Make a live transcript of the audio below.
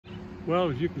Well,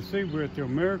 as you can see, we're at the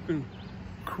American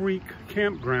Creek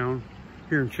Campground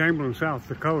here in Chamberlain, South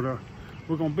Dakota.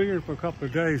 We're going to be here for a couple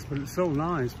of days, but it's so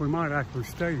nice, we might actually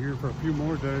stay here for a few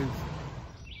more days.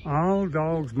 All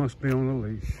dogs must be on a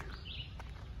leash.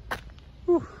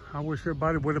 Whew, I wish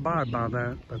everybody would abide by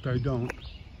that, but they don't.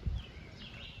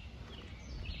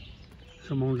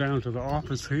 Come on down to the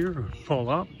office here, pull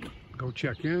up, go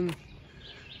check in,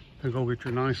 and go get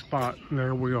your nice spot.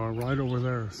 There we are, right over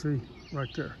there. See,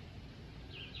 right there.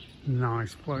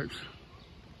 Nice place.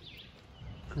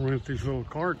 Can rent these little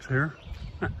carts here.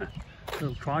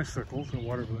 Little tricycles or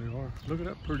whatever they are. Look at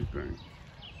that pretty thing.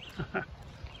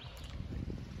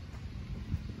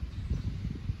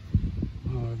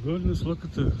 Oh goodness, look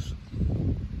at this.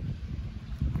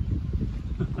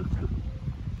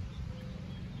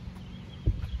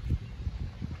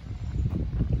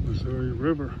 Missouri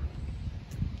River.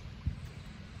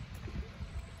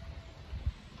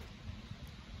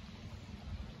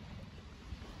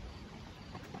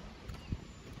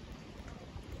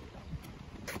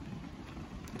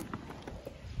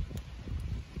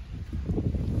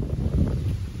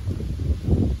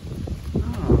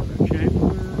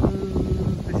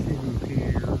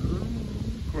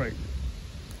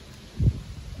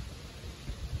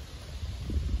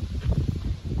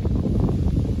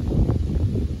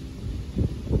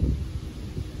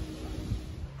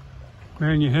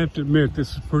 Man, you have to admit,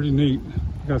 this is pretty neat.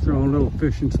 Got their own little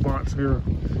fishing spots here.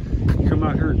 You come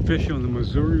out here and fish on the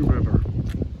Missouri River.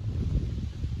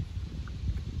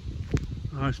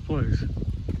 Nice place.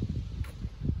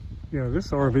 Yeah,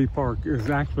 this RV park is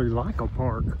actually like a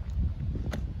park.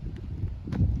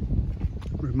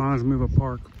 Reminds me of a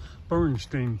park,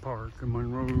 Bernstein Park in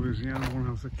Monroe, Louisiana when I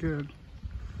was a kid.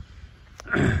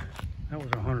 That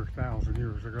was 100,000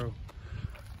 years ago.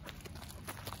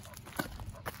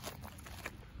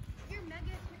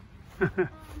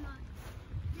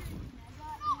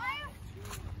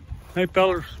 Hey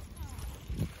fellas.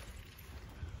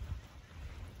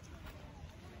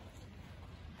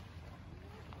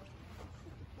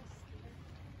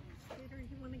 Skater,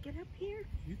 you want to get up here?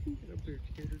 You can get up there,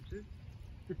 Skater, too.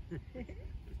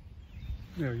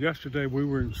 Yeah, yesterday we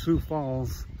were in Sioux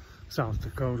Falls, South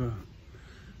Dakota.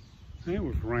 And it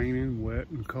was raining, wet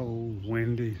and cold,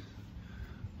 windy.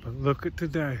 But look at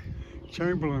today.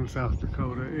 Chamberlain, South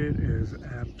Dakota, it is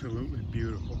absolutely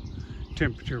beautiful.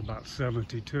 Temperature about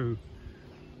 72.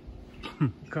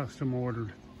 Custom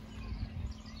ordered.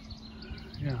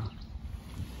 Yeah.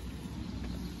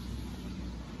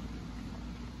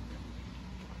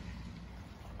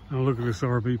 Now look at this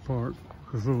RV park,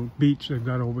 this little beach they've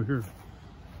got over here.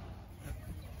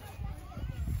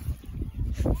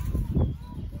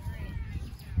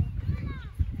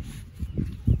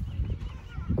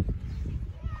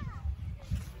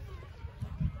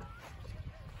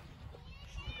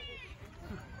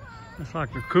 It's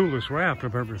like the coolest raft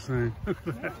I've ever seen. It's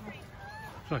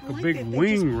like a big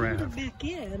wing raft. Put it back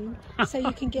in so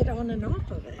you can get on and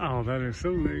off of it. Oh, that is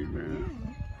so neat,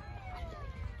 man.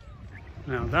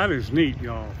 Yeah. Now that is neat,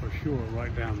 y'all, for sure,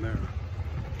 right down there.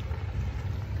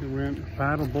 You can rent a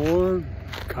paddleboard,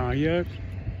 kayak.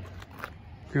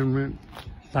 You can rent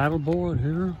paddleboard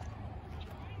here,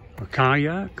 a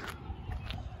kayak.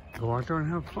 Go out there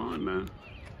and have fun, man.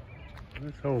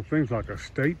 This whole thing's like a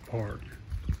state park.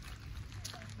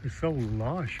 It's so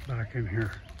lush back in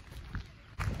here.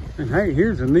 And hey,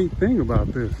 here's a neat thing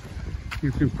about this.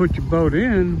 You can put your boat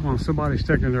in while somebody's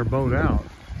taking their boat out.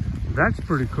 That's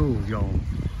pretty cool, y'all.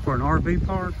 For an RV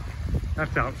park,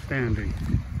 that's outstanding.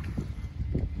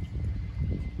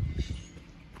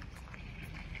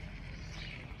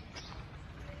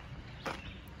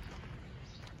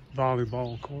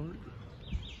 Volleyball court.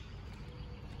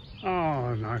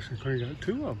 Oh, nice and clean. Got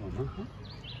two of them, huh?